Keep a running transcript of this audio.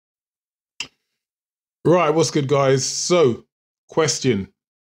Right, what's good, guys? So, question.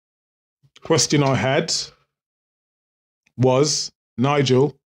 Question I had was,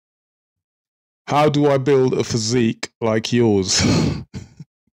 Nigel, how do I build a physique like yours?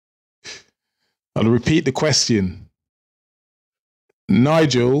 I'll repeat the question.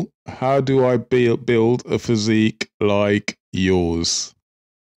 Nigel, how do I build a physique like yours?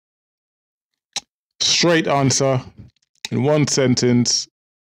 Straight answer in one sentence: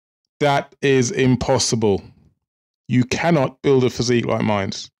 that is impossible. You cannot build a physique like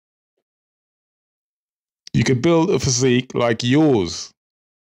mine. You could build a physique like yours.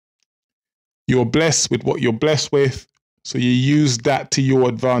 You're blessed with what you're blessed with, so you use that to your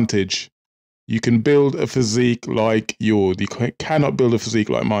advantage. You can build a physique like yours. You cannot build a physique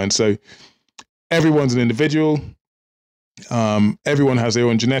like mine. So everyone's an individual. Everyone has their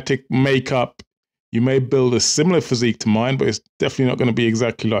own genetic makeup. You may build a similar physique to mine, but it's definitely not going to be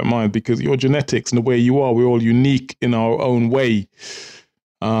exactly like mine because your genetics and the way you are, we're all unique in our own way.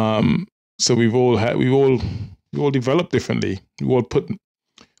 So we all developed differently. We all put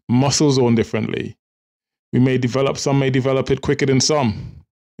muscles on differently. Some may develop it quicker than some.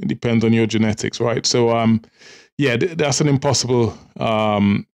 It depends on your genetics, right? So, yeah, that's an impossible,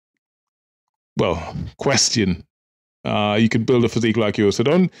 question. You could build a physique like yours. So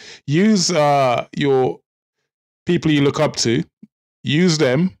don't use your people you look up to. Use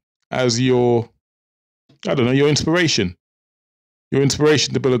them as your, I don't know, your inspiration. Your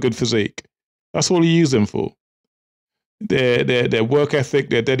inspiration to build a good physique. That's all you use them for. Their work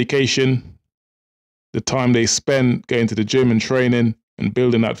ethic, their dedication, the time they spend going to the gym and training and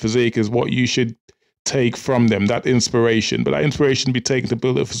building that physique is what you should take from them, that inspiration. But that inspiration be taken to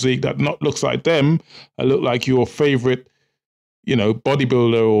build a physique that not looks like them, and look like your favorite,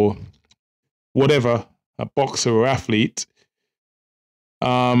 bodybuilder or whatever, a boxer or athlete.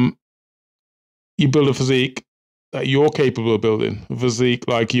 You build a physique that you're capable of building, a physique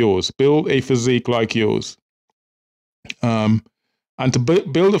like yours. Build a physique like yours. And to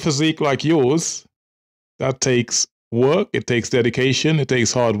build a physique like yours, that takes work, it takes dedication, it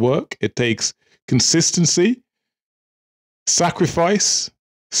takes hard work, it takes consistency, sacrifice,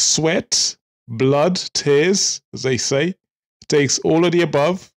 sweat, blood, tears, as they say. It takes all of the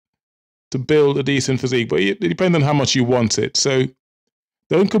above to build a decent physique, but it depends on how much you want it. So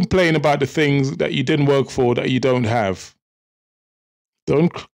don't complain about the things that you didn't work for that you don't have.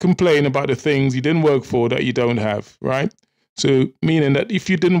 Don't complain about the things you didn't work for that you don't have, right? So meaning that if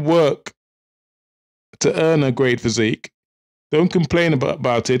you didn't work to earn a great physique, don't complain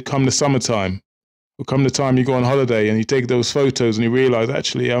about it come the summertime or come the time you go on holiday and you take those photos and you realize,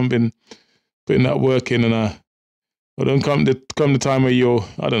 actually, I haven't been putting that work in. Or don't come the time where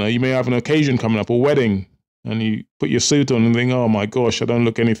I don't know, you may have an occasion coming up, a wedding, and you put your suit on and think, oh my gosh, I don't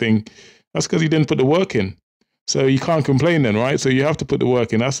look anything. That's because you didn't put the work in. So you can't complain then, right? So you have to put the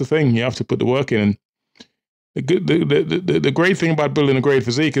work in. That's the thing. You have to put the work in. And the great thing about building a great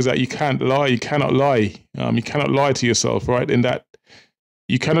physique is that you can't lie. You cannot lie. You cannot lie to yourself, right? In that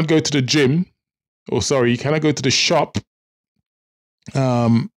you cannot go to the gym, you cannot go to the shop.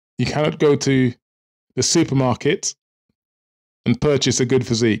 You cannot go to the supermarket and purchase a good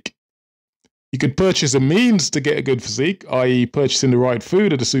physique. You could purchase a means to get a good physique, i.e. purchasing the right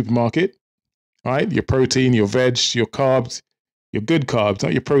food at the supermarket, right? Your protein, your veg, your carbs, your good carbs,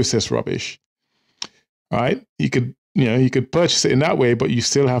 not your processed rubbish. Right? You could purchase it in that way, but you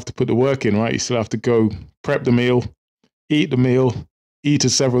still have to put the work in, right? You still have to go prep the meal, eat it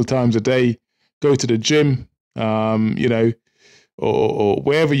several times a day, go to the gym, or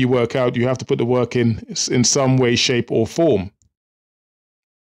wherever you work out, you have to put the work in some way, shape, or form.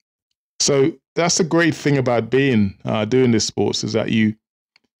 So that's the great thing about doing this sports is that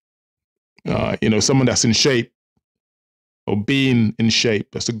someone that's in shape or being in shape.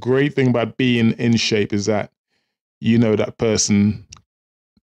 That's the great thing about being in shape is that that person,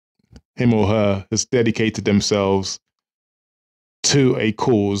 him or her, has dedicated themselves to a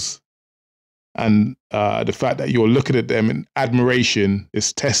cause. And the fact that you're looking at them in admiration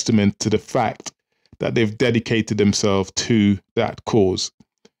is testament to the fact that they've dedicated themselves to that cause.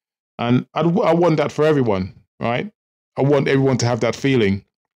 And I want that for everyone, right? I want everyone to have that feeling,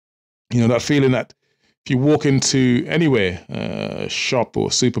 that feeling that if you walk into anywhere, shop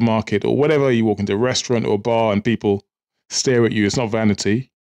or supermarket or whatever, you walk into a restaurant or a bar and people stare at you, it's not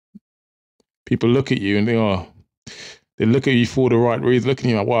vanity. People look at you and they look at you for the right reason, looking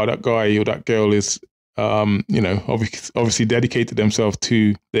at you like, wow, that guy or that girl is, obviously dedicated themselves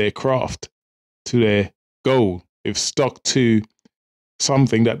to their craft, to their goal. They've stuck to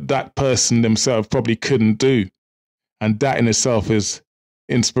something that person themselves probably couldn't do. And that in itself is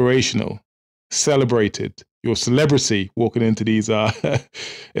inspirational. celebrated. You're a celebrity walking into these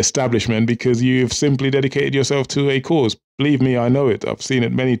establishments because you've simply dedicated yourself to a cause. Believe me, I know it. I've seen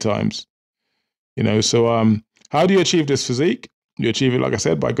it many times. So how do you achieve this physique? You achieve it, like I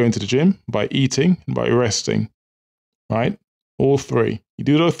said, by going to the gym, by eating, and by resting, right? All three. You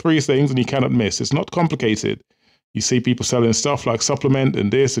do those three things and you cannot miss. It's not complicated. You see people selling stuff like supplement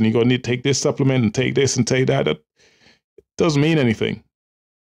and this, and you got to need to take this supplement and take this and take that. That doesn't mean anything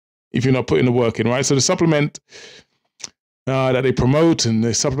if you're not putting the work in, right? So the supplement that they promote, and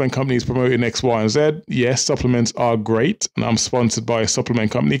the supplement companies promoting X, Y, and Z. Yes, supplements are great, and I'm sponsored by a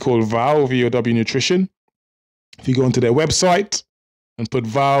supplement company called VOW, VOW Nutrition. If you go onto their website and put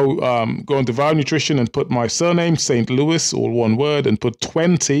VOW, go into VOW Nutrition and put my surname, St. Louis, all one word, and put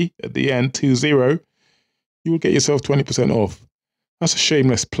 20 at the end, 20, you will get yourself 20% off. That's a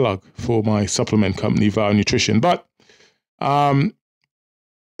shameless plug for my supplement company, VOW Nutrition. But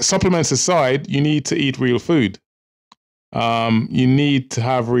supplements aside, you need to eat real food. You need to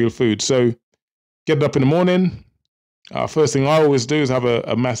have real food. So get up in the morning. First thing I always do is have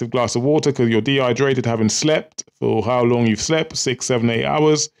a massive glass of water because you're dehydrated, having slept for how long you've slept, 6, 7, 8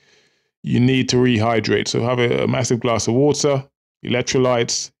 hours. You need to rehydrate. So have a massive glass of water,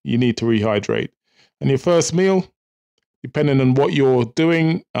 electrolytes, you need to rehydrate. And your first meal, depending on what you're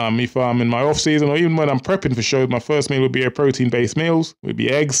doing, if I'm in my off season or even when I'm prepping for shows, my first meal would be a protein-based meals, would be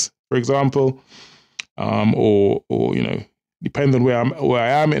eggs, for example, or depending on where I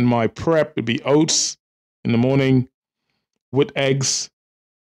am in my prep, it'd be oats in the morning with eggs.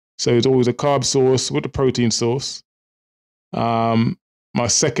 So it's always a carb source with a protein source. My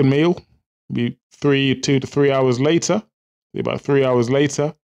second meal would be 2 to 3 hours later. About 3 hours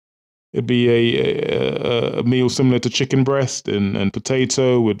later, it'd be a meal similar to chicken breast and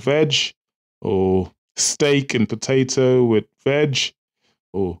potato with veg, or steak and potato with veg,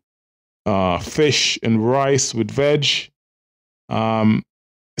 or fish and rice with veg.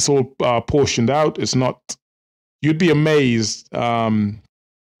 It's all portioned out. It's not. You'd be amazed how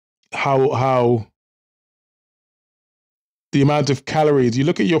the amount of calories. You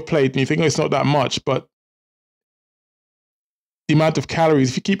look at your plate and you think, oh, it's not that much, but the amount of calories,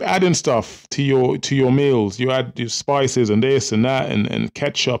 if you keep adding stuff to your meals, you add your spices and this and that and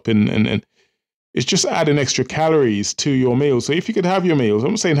ketchup and it's just adding extra calories to your meals. So if you could have your meals, I'm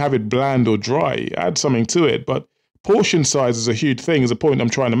not saying have it bland or dry, add something to it, but portion size is a huge thing, is a point I'm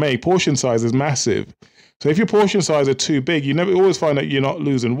trying to make. Portion size is massive. So if your portion size are too big, you always find that you're not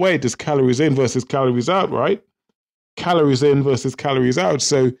losing weight. There's calories in versus calories out, right? Calories in versus calories out.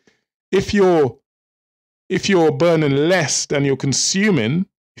 So if you're burning less than you're consuming,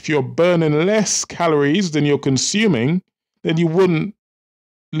 if you're burning less calories than you're consuming, then you wouldn't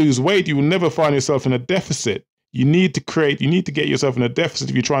lose weight. You will never find yourself in a deficit. You need to get yourself in a deficit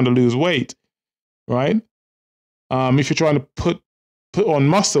if you're trying to lose weight, right? If you're trying to put on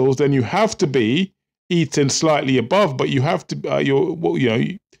muscles, then you have to be eating slightly above, but you have to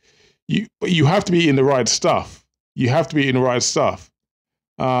you have to be eating the right stuff. You have to be eating the right stuff.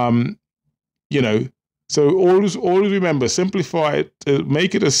 So always remember, simplify it,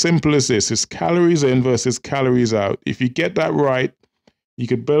 make it as simple as this. It's calories in versus calories out. If you get that right, you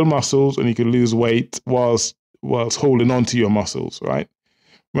could build muscles and you can lose weight whilst holding on to your muscles, right?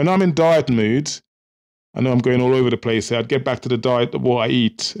 When I'm in diet mood, I know I'm going all over the place here. I'd get back to the diet of what I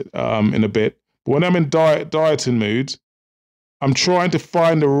eat in a bit. But when I'm in dieting mood, I'm trying to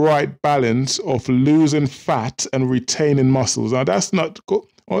find the right balance of losing fat and retaining muscles. Now, that's not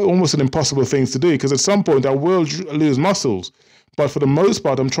almost an impossible thing to do, because at some point I will lose muscles. But for the most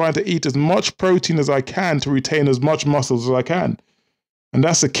part, I'm trying to eat as much protein as I can to retain as much muscles as I can. And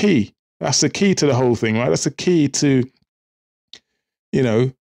that's the key. That's the key to the whole thing, right? That's the key to,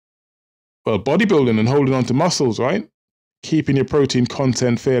 bodybuilding and holding on to muscles, right? Keeping your protein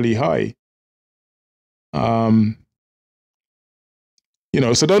content fairly high.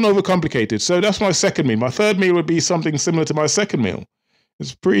 So don't overcomplicate it. So that's my second meal. My third meal would be something similar to my second meal.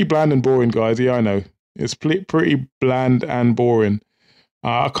 It's pretty bland and boring, guys. Yeah, I know. It's pretty bland and boring.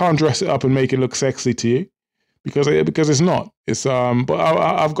 I can't dress it up and make it look sexy to you because it's not. It's but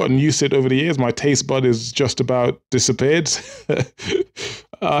I've gotten used to it over the years. My taste bud is just about disappeared.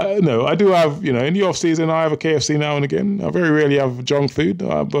 No, I do have, in the off season, I have a KFC now and again. I very rarely have junk food,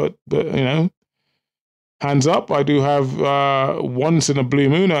 but hands up, I do have once in a blue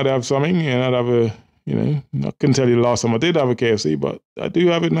moon. I'd have something, and I'd have I couldn't tell you the last time I did have a KFC, but I do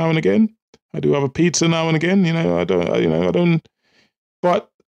have it now and again. I do have a pizza now and again. I don't. But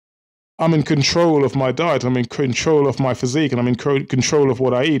I'm in control of my diet. I'm in control of my physique, and I'm in control of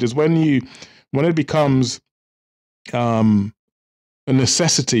what I eat. Is when it becomes a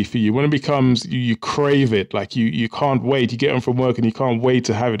necessity for you, when it becomes you crave it, like you can't wait. You get home from work and you can't wait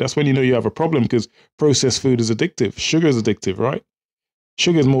to have it. That's when you know you have a problem, because processed food is addictive. Sugar is addictive, right?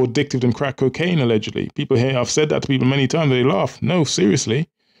 Sugar is more addictive than crack cocaine, allegedly. People here, I've said that to people many times. They laugh. No, seriously,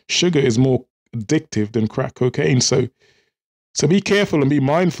 sugar is more addictive than crack cocaine. So be careful and be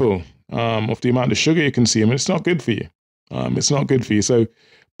mindful of the amount of sugar you consume. And it's not good for you. It's not good for you. So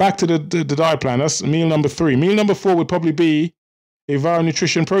back to the diet plan. That's meal number 3. Meal number 4 would probably be a Varo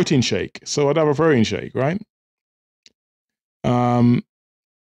Nutrition protein shake. So I'd have a protein shake, right? Meal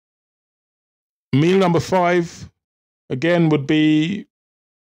number 5, again, would be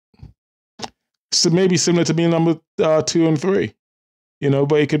maybe similar to meal number 2 and 3.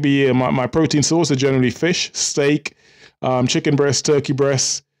 But it could be my protein source are generally fish, steak, chicken breast, turkey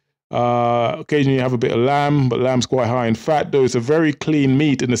breast. Occasionally you have a bit of lamb, but lamb's quite high in fat, though it's a very clean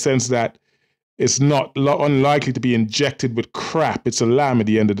meat in the sense that it's not unlikely to be injected with crap. It's a lamb at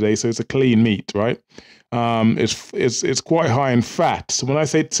the end of the day, so it's a clean meat, right? It's quite high in fat. So when I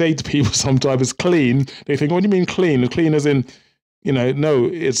say to people sometimes it's clean, they think, what do you mean clean? Clean as in, no,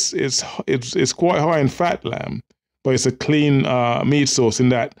 it's quite high in fat, lamb, but it's a clean meat source, in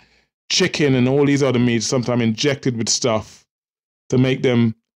that chicken and all these other meats sometimes injected with stuff to make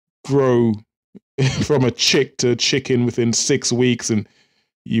them grow from a chick to a chicken within 6 weeks, and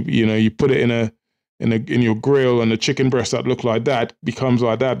you put it in your grill, and the chicken breast that look like that becomes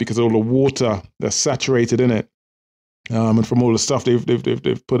like that because of all the water that's saturated in it, and from all the stuff they've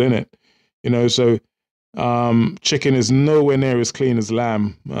put in it. So chicken is nowhere near as clean as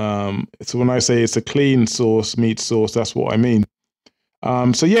lamb. So when I say it's a clean source, meat source, that's what I mean.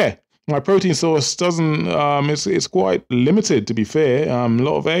 So yeah, my protein source doesn't, it's quite limited, to be fair. A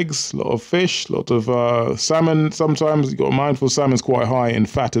lot of eggs, a lot of fish, a lot of salmon. Sometimes you've got to be mindful, salmon's quite high in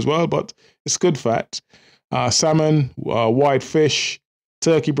fat as well, but it's good fat. Salmon, white fish,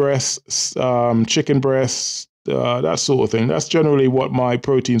 turkey breasts, chicken breasts, that sort of thing. That's generally what my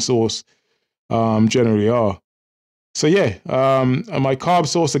protein source generally are. So yeah, and my carb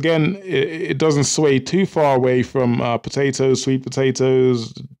source, again, it doesn't sway too far away from potatoes, sweet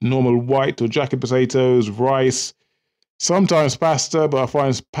potatoes, normal white or jacket potatoes, rice, sometimes pasta, but I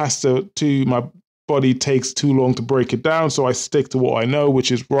find pasta my body takes too long to break it down, so I stick to what I know,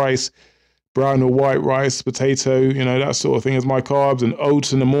 which is rice, brown or white rice, potato, that sort of thing is my carbs. And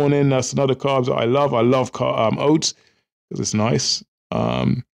oats in the morning, that's another carbs that I love. I love oats because it's nice.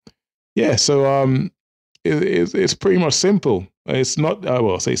 Yeah, so it's pretty much simple. It's not,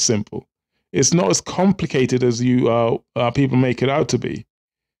 I say simple. It's not as complicated as people make it out to be.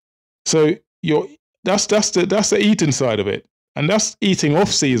 So that's the eating side of it, and that's eating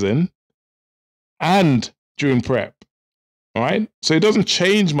off season and during prep. All right, so it doesn't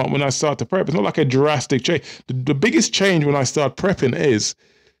change much when I start to prep. It's not like a drastic change. The biggest change when I start prepping is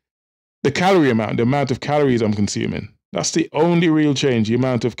the calorie amount, the amount of calories I'm consuming. That's the only real change, the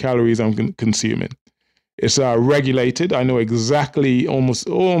amount of calories I'm consuming. It's regulated. I know exactly, almost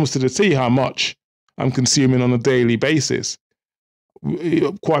to the T, how much I'm consuming on a daily basis.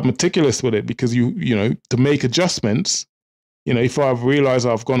 Quite meticulous with it, because to make adjustments, if I've realized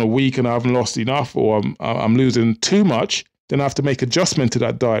I've gone a week and I haven't lost enough, or I'm losing too much, then I have to make adjustment to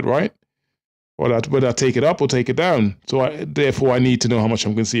that diet, right? Or whether I take it up or take it down. So therefore I need to know how much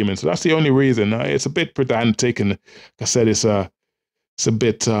I'm consuming. So that's the only reason. It's a bit pedantic, and like I said, it's a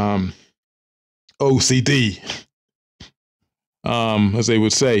bit OCD, as they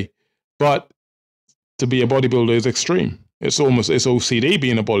would say. But to be a bodybuilder is extreme. It's OCD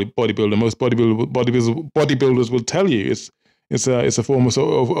being a bodybuilder. Most bodybuilders will tell you it's a form of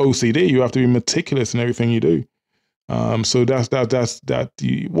OCD. You have to be meticulous in everything you do. So that's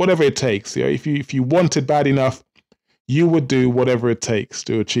whatever it takes. If you want it bad enough, you would do whatever it takes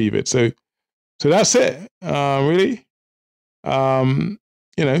to achieve it. So that's it. Really.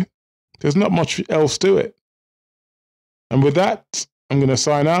 There's not much else to it. And with that, I'm going to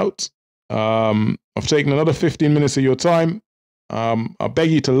sign out. I've taken another 15 minutes of your time. I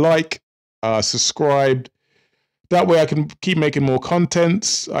beg you to like, subscribe. That way I can keep making more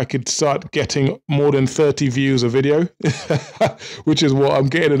content. I could start getting more than 30 views a video, which is what I'm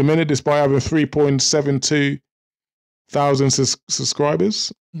getting at the minute, despite having 3.72 thousand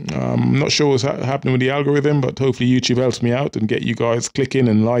subscribers. I'm not sure what's happening with the algorithm, but hopefully YouTube helps me out and get you guys clicking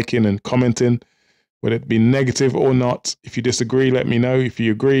and liking and commenting, whether it be negative or not. If you disagree, let me know. If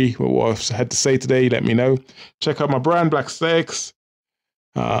you agree with what I've had to say today, let me know. Check out my brand, Black Steaks.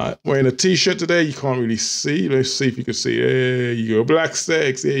 Wearing a t-shirt today. You can't really see. Let's see if you can see. There you go. Black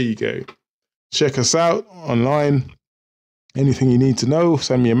Steaks. There you go. Check us out online. Anything you need to know,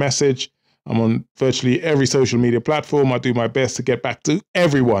 send me a message. I'm on virtually every social media platform. I do my best to get back to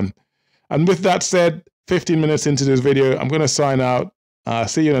everyone. And with that said, 15 minutes into this video, I'm going to sign out.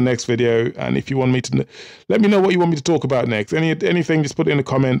 See you in the next video. And if you want me to, let me know what you want me to talk about next. Anything, just put it in the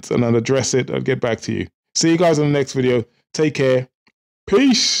comments and I'll address it. I'll get back to you. See you guys in the next video. Take care.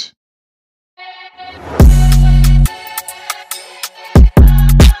 Peace.